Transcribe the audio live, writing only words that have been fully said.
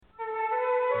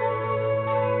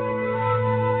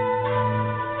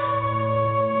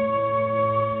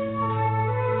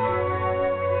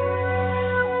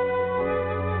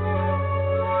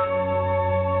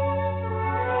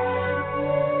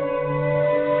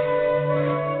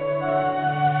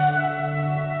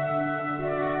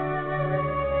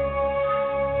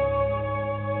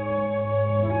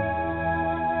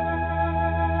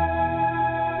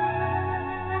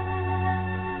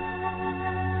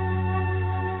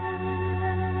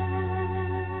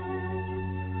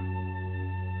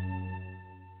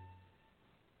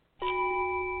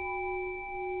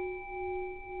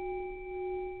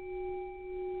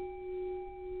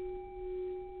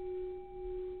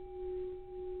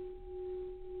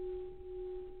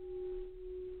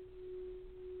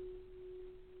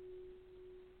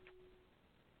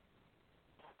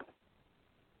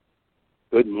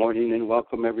Good morning and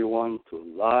welcome everyone to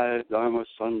Live Dharma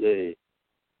Sunday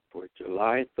for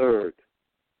July 3rd,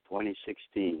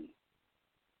 2016.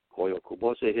 Koyo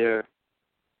Kubose here.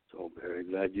 So very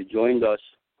glad you joined us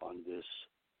on this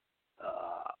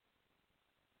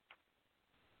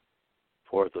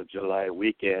 4th of July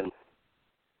weekend.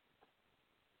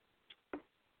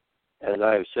 As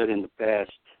I've said in the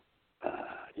past,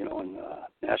 on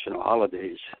national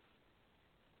holidays,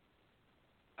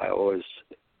 I always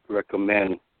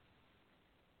recommend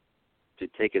to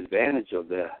take advantage of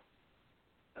those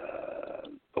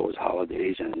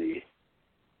holidays and the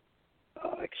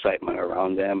excitement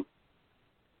around them,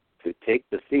 to take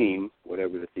the theme,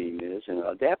 whatever the theme is, and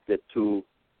adapt it to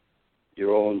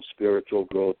your own spiritual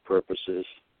growth purposes.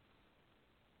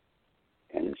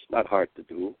 And it's not hard to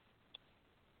do.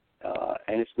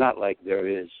 And it's not like there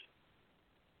is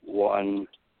one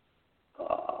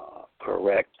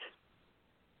correct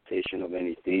interpretation of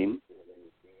any theme.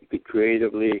 You could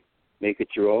creatively make it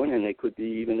your own, and it could be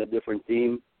even a different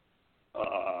theme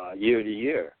year to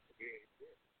year.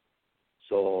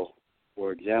 So,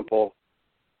 for example,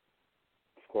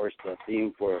 of course, the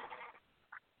theme for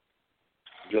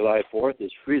July 4th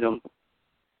is freedom.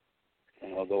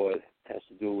 And although it has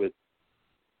to do with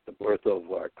the birth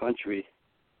of our country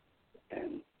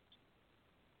and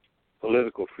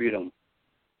political freedom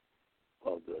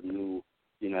of the new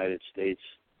United States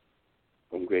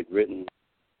from Great Britain,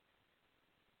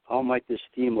 how might this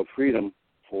theme of freedom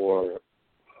for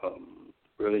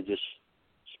religious,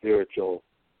 spiritual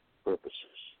purposes?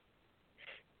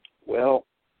 Well,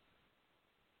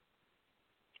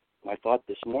 my thought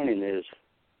this morning is,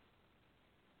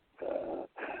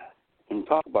 when we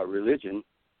talk about religion,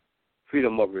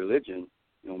 freedom of religion,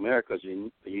 America is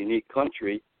a unique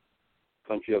country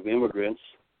of immigrants.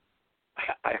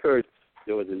 I heard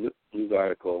there was a news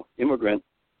article,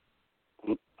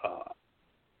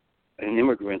 an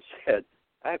immigrant said,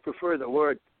 I prefer the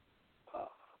word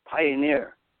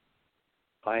pioneer.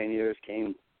 Pioneers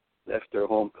left their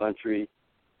home country,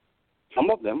 some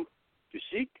of them, to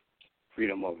seek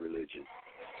freedom of religion.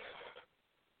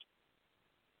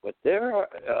 But there are,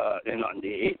 and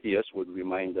the atheist would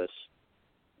remind us,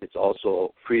 it's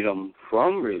also freedom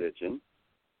from religion.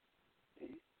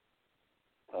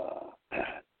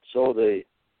 So the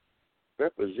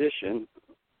preposition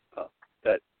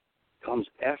that comes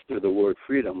after the word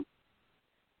freedom,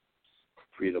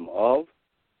 freedom of,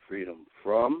 freedom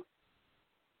from,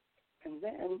 and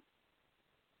then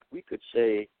we could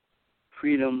say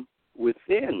freedom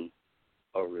within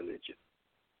a religion.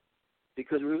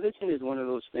 Because religion is one of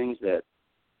those things that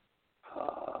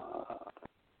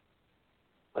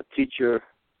a teacher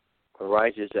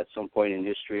arises at some point in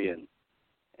history, and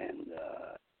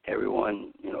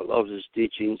everyone loves his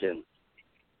teachings, and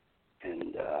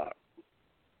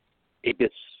it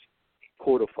gets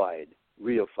codified,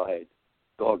 reified,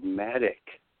 dogmatic.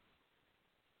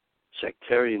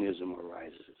 Sectarianism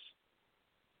arises.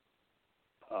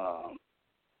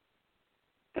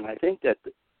 And I think that,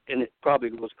 and it probably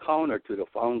goes counter to the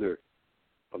founder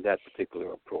of that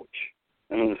particular approach.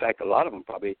 And in fact, a lot of them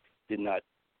probably did not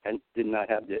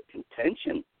have the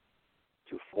intention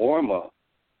to form a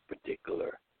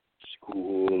particular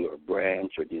school or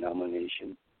branch or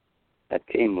denomination. That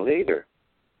came later,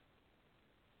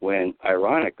 when,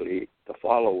 ironically, the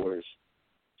followers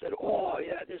said, oh,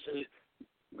 yeah, this is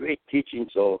great teaching,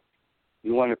 so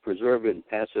we want to preserve it and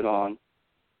pass it on.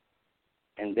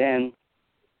 And then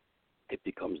it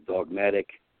becomes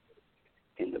dogmatic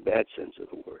in the bad sense of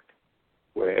the word,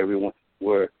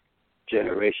 where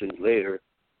generations later,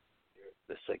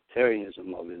 the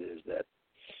sectarianism of it is that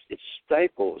it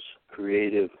stifles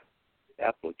creative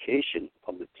application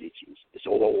of the teachings. It's,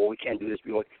 we can't do this.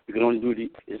 We can only do the.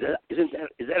 Is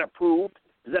that approved?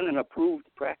 Is that an approved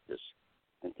practice?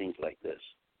 And things like this.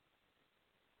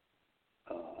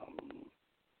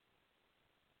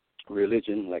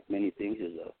 Religion, like many things,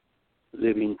 is a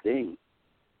living thing.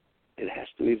 It has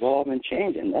to evolve and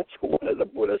change, and that's one of the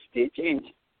Buddha's teachings.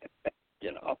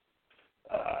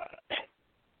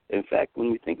 In fact,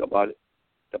 when we think about it,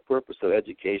 the purpose of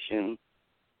education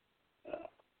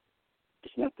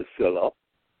is not to fill up.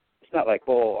 It's not like,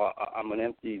 I'm an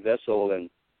empty vessel and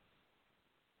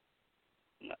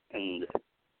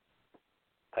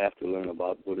I have to learn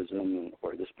about Buddhism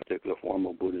or this particular form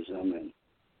of Buddhism,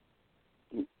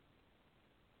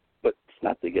 but it's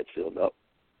not to get filled up.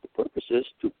 The purpose is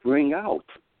to bring out,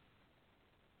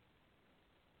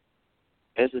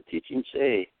 as the teachings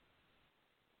say,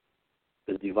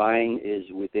 the divine is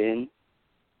within.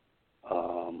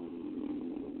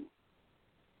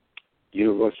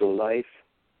 Universal life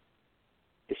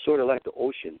is sort of like the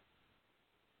ocean,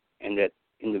 and that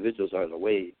individuals are the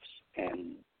waves,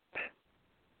 and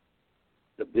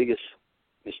the biggest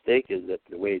mistake is that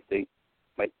the wave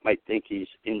might think he's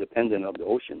independent of the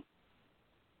ocean,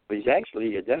 but he's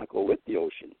actually identical with the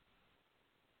ocean.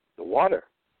 The water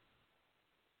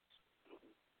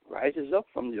rises up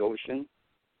from the ocean,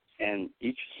 and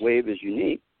each wave is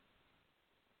unique.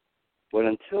 But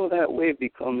until that wave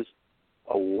becomes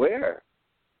aware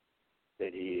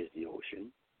that he is the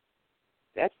ocean,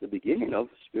 that's the beginning of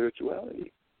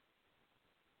spirituality.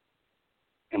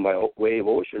 And by wave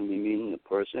ocean, we mean the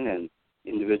person and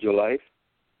individual life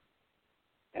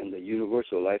and the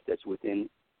universal life that's within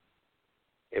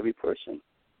every person.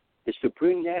 It's to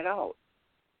bring that out.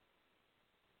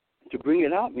 To bring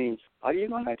it out means, how are you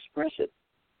going to express it?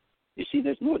 You see,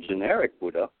 there's no generic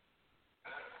Buddha.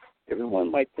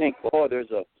 Everyone might think, oh,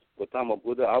 there's a Gautama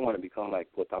Buddha. I want to become like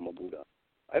Gautama Buddha.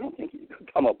 I don't think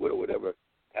Gautama Buddha would ever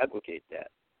advocate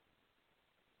that.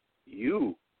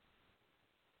 You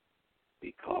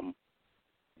become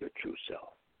your true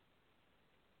self.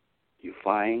 You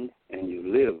find and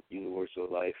you live universal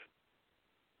life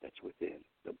that's within.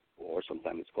 Or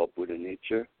sometimes it's called Buddha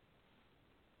nature,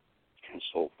 and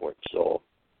so forth. So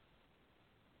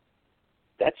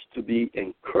that's to be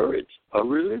encouraged. A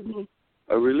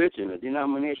religion, a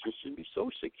denomination should be so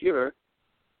secure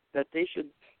that they should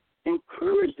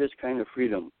encourage this kind of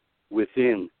freedom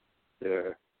within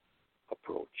their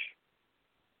approach.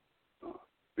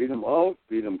 Freedom of,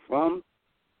 freedom from,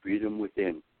 freedom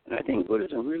within. And I think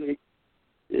Buddhism really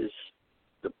is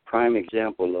the prime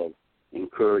example of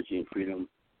encouraging freedom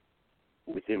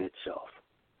within itself.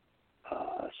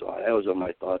 So those are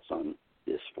my thoughts on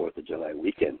this 4th of July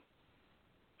weekend.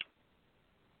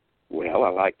 Well,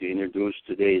 I'd like to introduce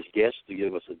today's guest to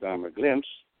give us a Dharma glimpse,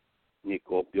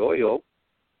 Niko Byoyo.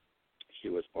 She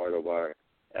was part of our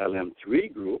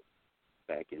LM3 group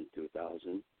back in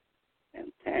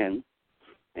 2010,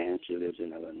 and she lives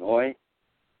in Illinois.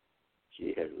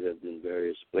 She has lived in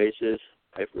various places.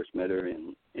 I first met her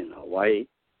in Hawaii,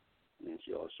 and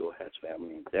she also has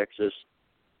family in Texas,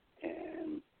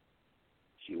 and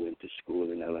she went to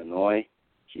school in Illinois.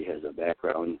 She has a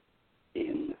background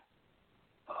in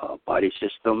body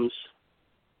systems,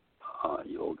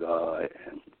 yoga,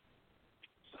 and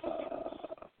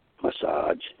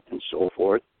massage, and so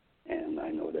forth. And I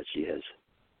know that she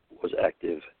was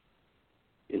active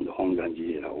in the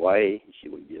Honganji in Hawaii. She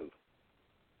would give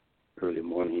early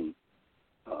morning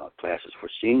classes for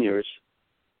seniors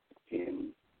in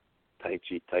Tai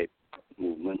Chi type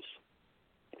movements.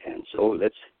 And so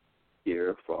let's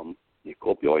hear from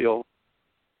Niko Byoyo.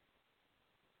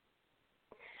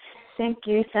 Thank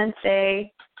you,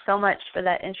 Sensei, so much for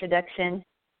that introduction.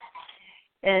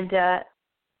 And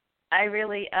I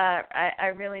really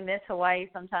miss Hawaii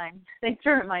sometimes. Thanks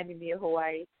for reminding me of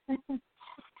Hawaii.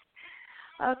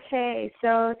 Okay,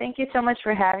 so thank you so much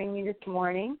for having me this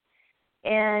morning.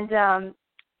 And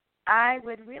I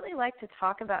would really like to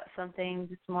talk about something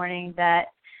this morning that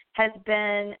has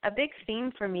been a big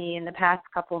theme for me in the past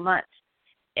couple of months.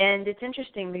 And it's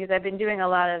interesting because I've been doing a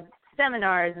lot of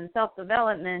seminars and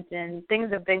self-development, and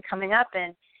things have been coming up,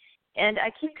 and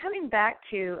I keep coming back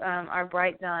to our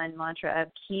Bright Dawn mantra of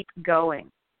keep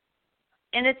going.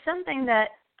 And it's something that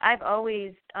I've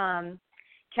always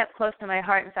kept close to my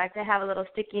heart. In fact, I have a little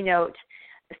sticky note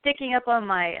sticking up on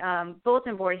my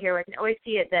bulletin board here where I can always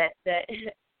see it that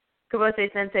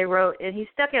Kubose Sensei wrote, and he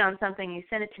stuck it on something. He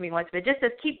sent it to me once, but it just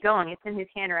says keep going. It's in his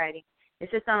handwriting.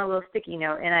 It's just on a little sticky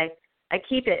note, and I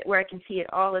keep it where I can see it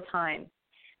all the time.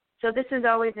 So this is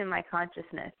always in my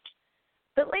consciousness.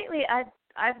 But lately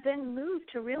I've been moved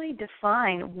to really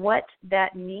define what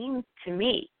that means to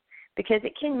me, because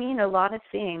it can mean a lot of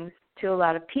things to a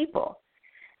lot of people.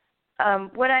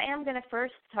 What I am going to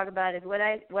first talk about is what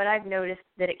I've noticed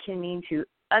that it can mean to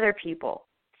other people.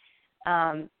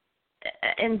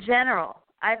 In general,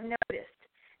 I've noticed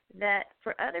that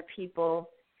for other people,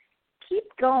 keep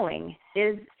going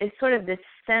is sort of this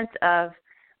sense of,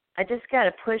 I just got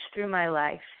to push through my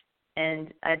life,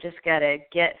 and I just got to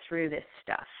get through this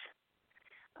stuff.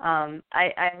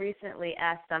 I recently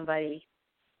asked somebody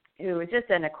who was just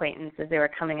an acquaintance as they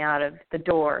were coming out of the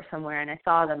door somewhere, and I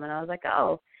saw them, and I was like,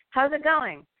 oh, how's it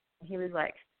going? And he was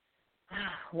like,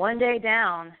 one day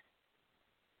down.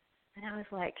 And I was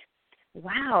like,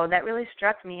 wow, that really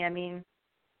struck me. I mean,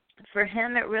 for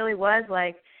him, it really was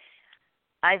like,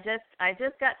 I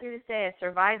just got through this day. I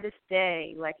survived this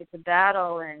day like it's a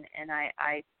battle, and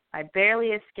I barely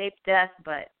escaped death,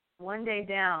 but one day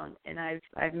down, and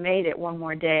I've made it one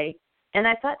more day. And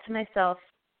I thought to myself,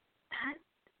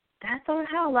 that's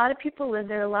how a lot of people live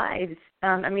their lives.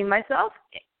 I mean, myself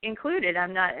included.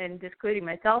 I'm not discluding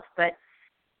myself, but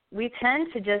we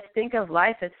tend to just think of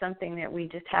life as something that we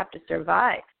just have to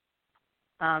survive.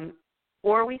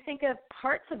 Or we think of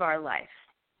parts of our life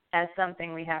as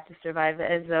something we have to survive,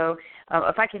 as though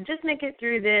if I can just make it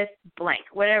through this blank,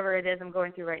 whatever it is I'm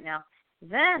going through right now,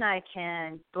 then I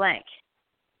can blank,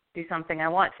 do something I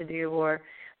want to do, or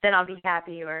then I'll be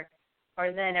happy, or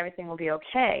then everything will be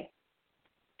okay.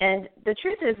 And the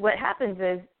truth is, what happens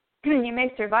is you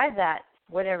may survive that,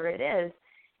 whatever it is,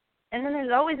 and then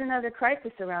there's always another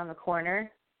crisis around the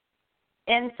corner.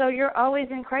 And so you're always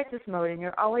in crisis mode, and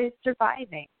you're always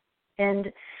surviving.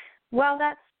 And while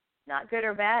that's not good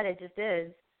or bad, it just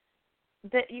is,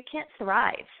 that you can't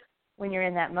thrive when you're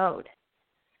in that mode.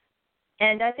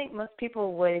 And I think most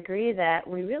people would agree that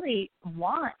we really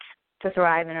want to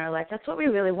thrive in our life. That's what we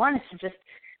really want, is to just,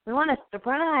 we want to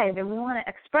thrive, and we want to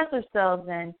express ourselves,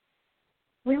 and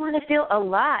we want to feel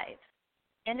alive.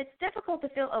 And it's difficult to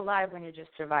feel alive when you're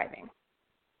just surviving.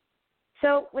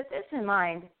 So with this in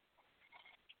mind,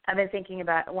 I've been thinking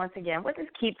about, once again, what does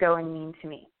keep going mean to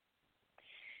me?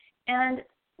 And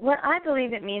what I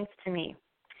believe it means to me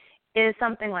is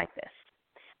something like this.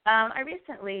 I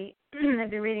recently have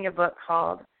been reading a book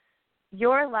called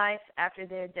Your Life After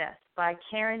Their Death by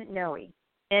Karen Noe.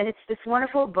 And it's this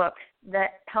wonderful book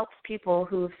that helps people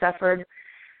who've suffered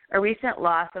a recent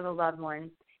loss of a loved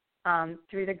one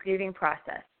through the grieving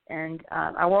process. And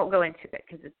I won't go into it,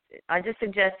 because I just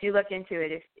suggest you look into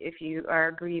it if you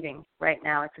are grieving right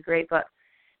now. It's a great book.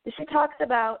 But she talks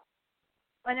about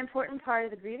an important part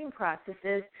of the grieving process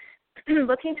is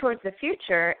looking towards the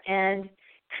future and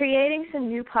creating some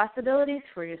new possibilities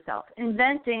for yourself,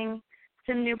 inventing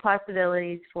some new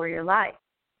possibilities for your life.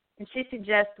 And she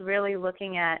suggests really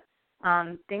looking at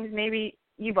things maybe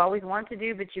you've always wanted to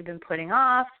do but you've been putting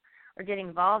off, or getting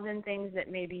involved in things that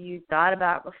maybe you thought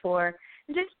about before,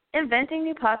 and just inventing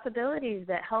new possibilities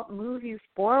that help move you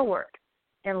forward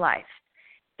in life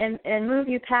and move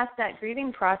you past that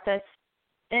grieving process,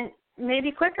 and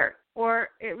maybe quicker, or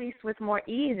at least with more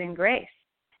ease and grace.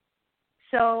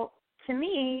 So to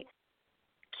me,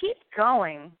 keep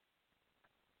going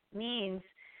means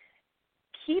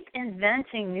keep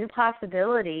inventing new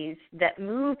possibilities that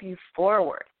move you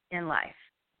forward in life.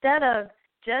 Instead of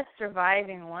just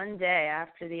surviving one day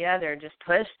after the other, just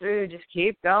push through, just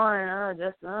keep going,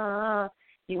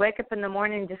 you wake up in the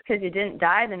morning just because you didn't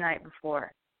die the night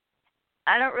before.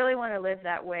 I don't really want to live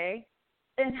that way,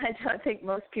 and I don't think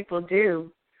most people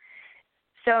do.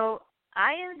 So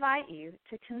I invite you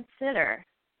to consider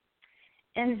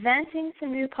inventing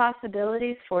some new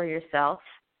possibilities for yourself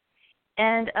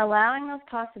and allowing those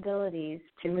possibilities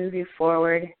to move you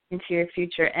forward into your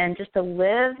future, and just to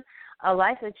live a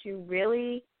life that you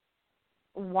really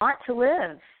want to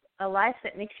live, a life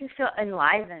that makes you feel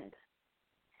enlivened.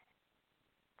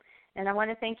 And I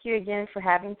want to thank you again for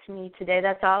having me today.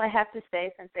 That's all I have to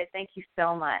say, since I thank you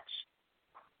so much.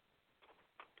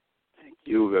 Thank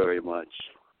you very much.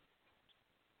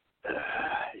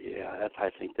 I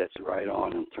think that's right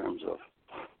on in terms of,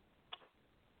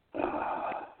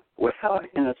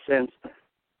 in a sense,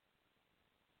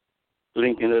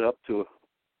 linking it up to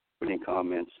putting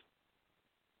comments,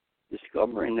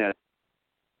 discovering that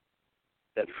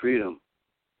freedom,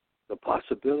 the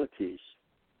possibilities,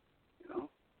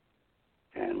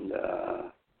 and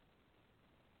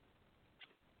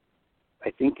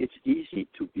I think it's easy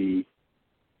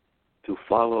to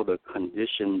follow the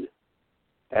conditioned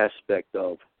aspect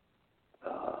of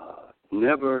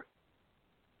never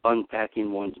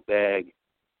unpacking one's bag,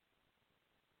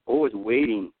 always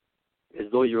waiting as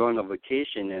though you're on a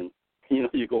vacation, and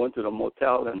you go into the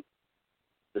motel, and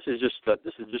this is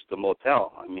just a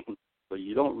motel. I mean, but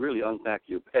you don't really unpack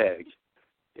your bags,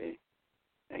 okay?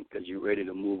 And because you're ready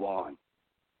to move on,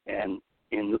 and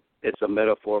it's a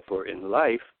metaphor for in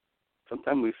life.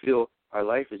 Sometimes we feel our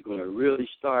life is going to really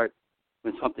start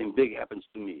when something big happens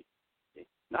to me. Okay?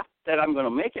 Not that I'm going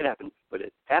to make it happen, but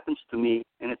it happens to me,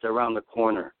 and it's around the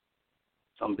corner.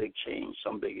 Some big change,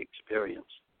 some big experience.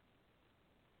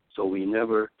 So we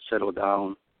never settle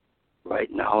down right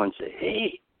now and say,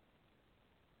 hey,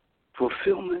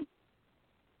 fulfillment,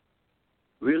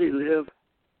 really live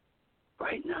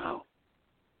right now.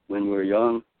 When we're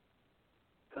young,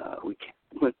 we can't.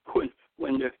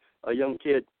 When they're a young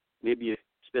kid, maybe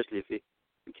especially if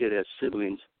the kid has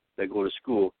siblings that go to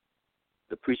school,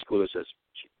 the preschooler says,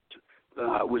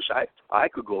 I wish I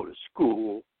could go to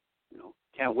school.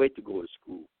 Can't wait to go to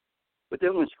school. But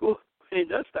then when he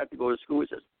does start to go to school, he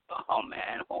says, oh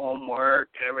man, homework,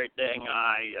 everything.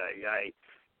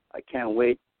 I can't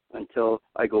wait until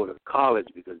I go to college,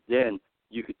 because then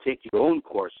you could take your own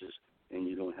courses and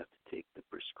you don't have to take the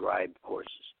prescribed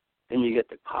courses. Then you get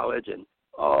to college and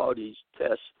all these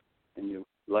tests and your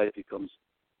life becomes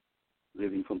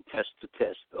living from test to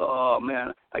test. Oh,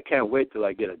 man, I can't wait till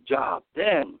I get a job.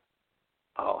 Then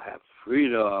I'll have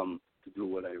freedom to do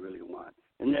what I really want.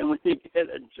 And then when you get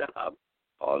a job,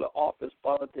 all the office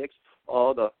politics,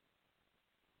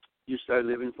 you start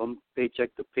living from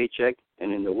paycheck to paycheck,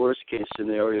 and in the worst case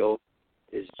scenario,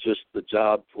 it's just the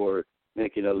job for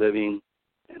making a living,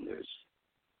 and there's,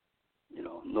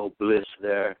 no bliss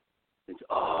there. It's,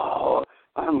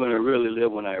 I'm going to really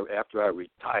live after I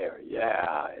retire.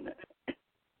 Yeah,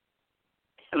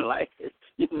 and life is,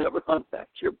 you never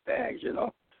unpacked your bags,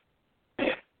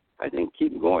 I think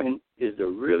keep going is a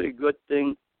really good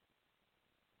thing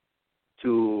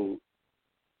to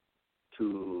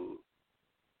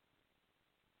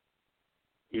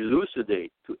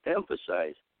elucidate, to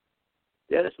emphasize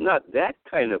that it's not that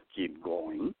kind of keep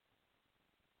going,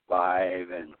 5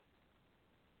 and,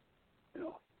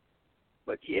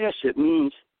 but yes, it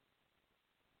means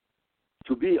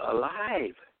to be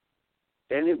alive,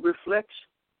 and it reflects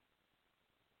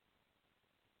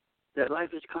that life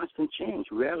is constant change.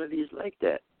 Reality is like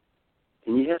that,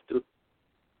 and you have to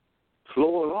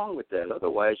flow along with that.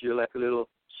 Otherwise, you're like a little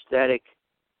static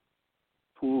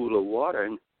pool of water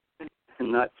and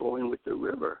not flowing with the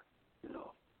river,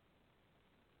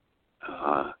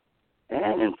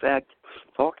 And in fact,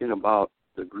 talking about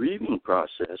the grieving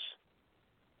process,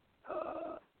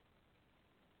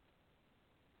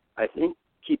 I think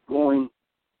keep going.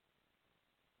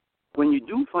 When you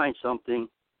do find something,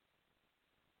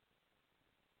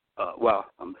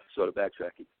 I'm sort of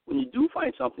backtracking. When you do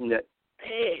find something that,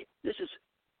 hey, this is,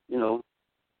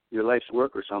 your life's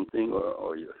work or something,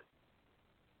 or your,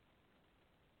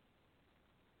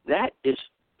 that is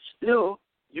still,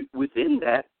 within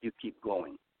that, you keep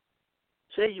going.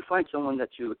 Say you find someone that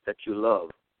you love,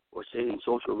 or say in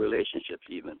social relationships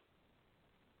even.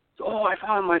 So, I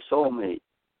found my soulmate.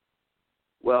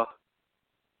 Well,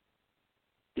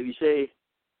 if you say,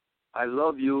 I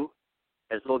love you,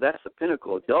 as though that's the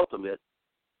pinnacle, the ultimate,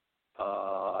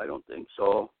 I don't think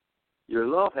so. Your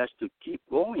love has to keep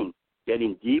going,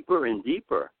 getting deeper and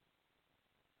deeper.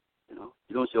 You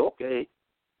don't say, okay,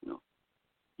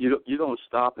 you don't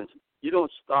stop, and you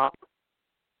don't stop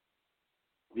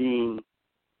being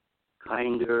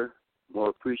kinder, more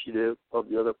appreciative of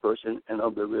the other person and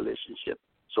of the relationship.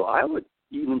 So I would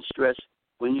even stress,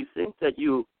 when you think that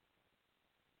you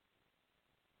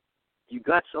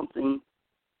got something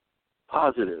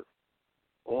positive,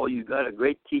 or you got a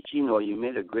great teaching, or you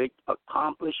made a great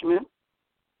accomplishment,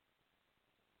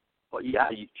 well, yeah,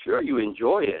 you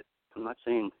enjoy it. I'm not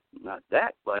saying not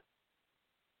that, but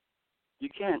you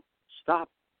can't stop.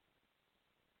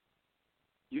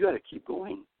 You got to keep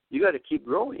going. You got to keep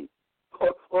growing.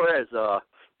 Or as, I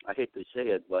hate to say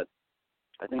it, but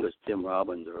I think it was Tim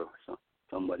Robbins or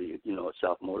somebody, a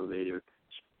self-motivator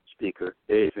speaker.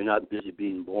 Hey, if you're not busy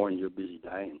being born, you're busy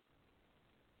dying.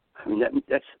 I mean,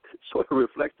 that sort of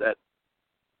reflects that.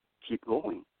 Keep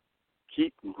going.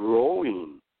 Keep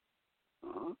growing.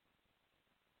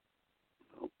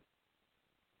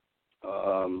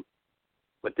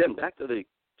 But then back to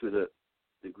the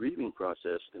grieving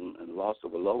process and loss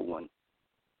of a loved one.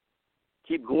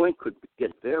 Keep going could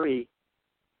get very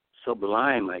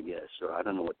sublime, I guess, or I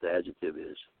don't know what the adjective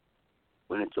is,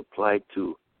 when it's applied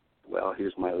to, well,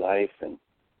 here's my life, and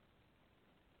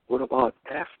what about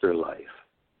afterlife?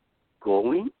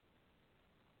 Going?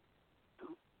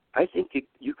 I think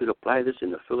you could apply this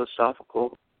in a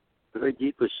philosophical, very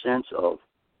deepest sense of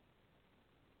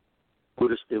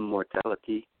Buddhist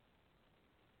immortality,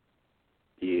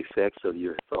 the effects of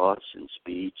your thoughts and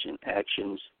speech and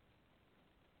actions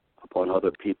upon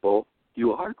other people.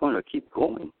 You are going to keep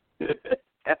going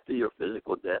after your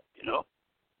physical death,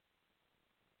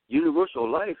 Universal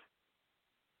life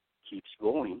keeps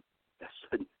going. That's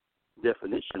the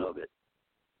definition of it.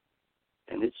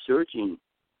 And it's surging,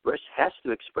 has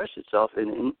to express itself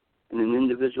in an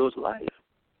individual's life.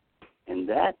 And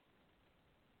that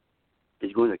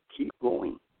is going to keep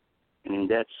going. And in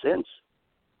that sense,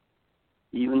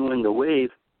 even when the wave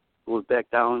goes back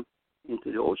down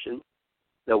into the ocean,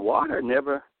 the water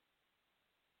never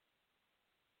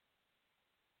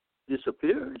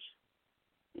disappears.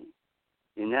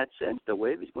 In that sense, the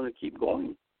wave is going to keep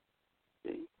going.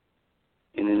 And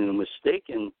in a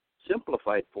mistaken,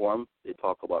 simplified form, they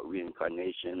talk about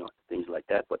reincarnation or things like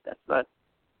that, but that's not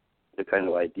the kind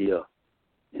of idea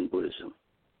in Buddhism.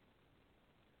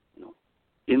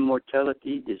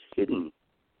 Immortality is hidden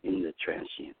in the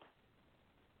transient.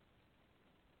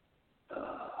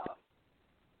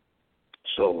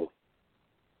 So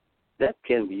that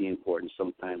can be important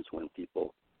sometimes when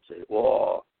people say,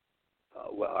 well,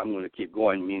 I'm going to keep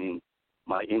going, meaning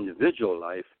my individual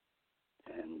life,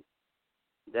 and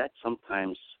that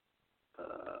sometimes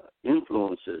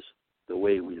influences the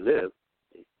way we live.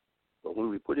 But when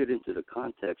we put it into the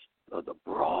context of the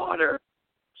broader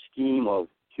scheme of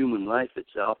human life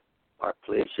itself, our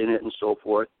place in it and so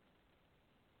forth,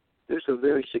 there's a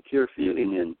very secure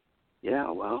feeling in,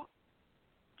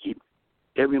 keep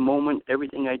every moment,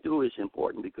 everything I do is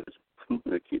important because I'm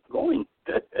going to keep going,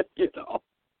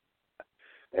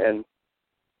 And,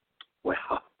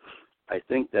 I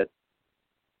think that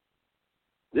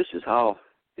this is how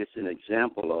it's an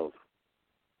example of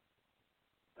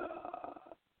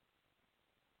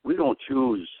we don't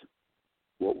choose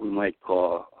what we might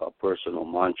call a personal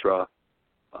mantra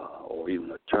or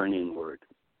even a turning word,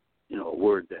 a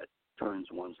word that turns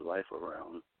one's life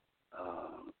around.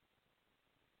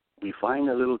 We find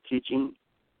a little teaching,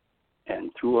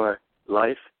 and through our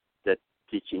life, that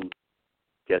teaching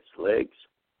gets legs,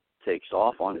 takes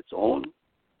off on its own,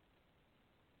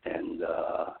 and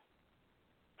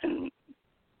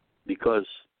because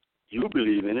you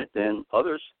believe in it, then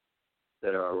others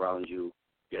that are around you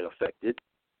get affected,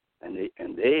 and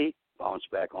they bounce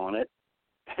back on it,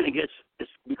 and it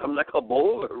becomes like a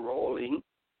boulder rolling,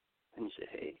 and you say,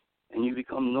 hey, and you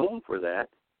become known for that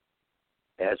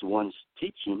as one's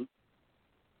teaching,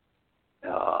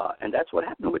 and that's what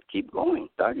happened with Keep Going.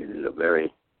 Started at a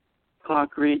very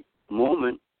concrete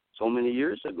moment so many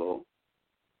years ago,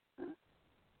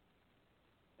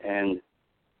 and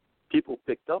people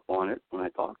picked up on it when I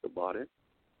talked about it,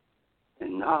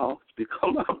 and now it's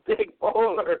become a big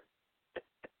boulder.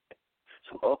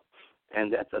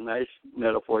 And that's a nice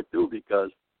metaphor too, because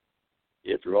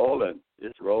it's rolling,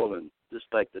 just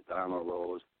like the Dharma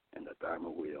rolls and the Dharma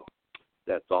wheel.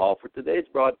 That's all for today's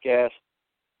broadcast.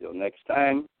 Till next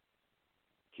time,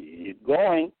 keep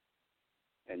going,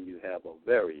 and you have a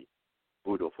very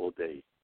beautiful day.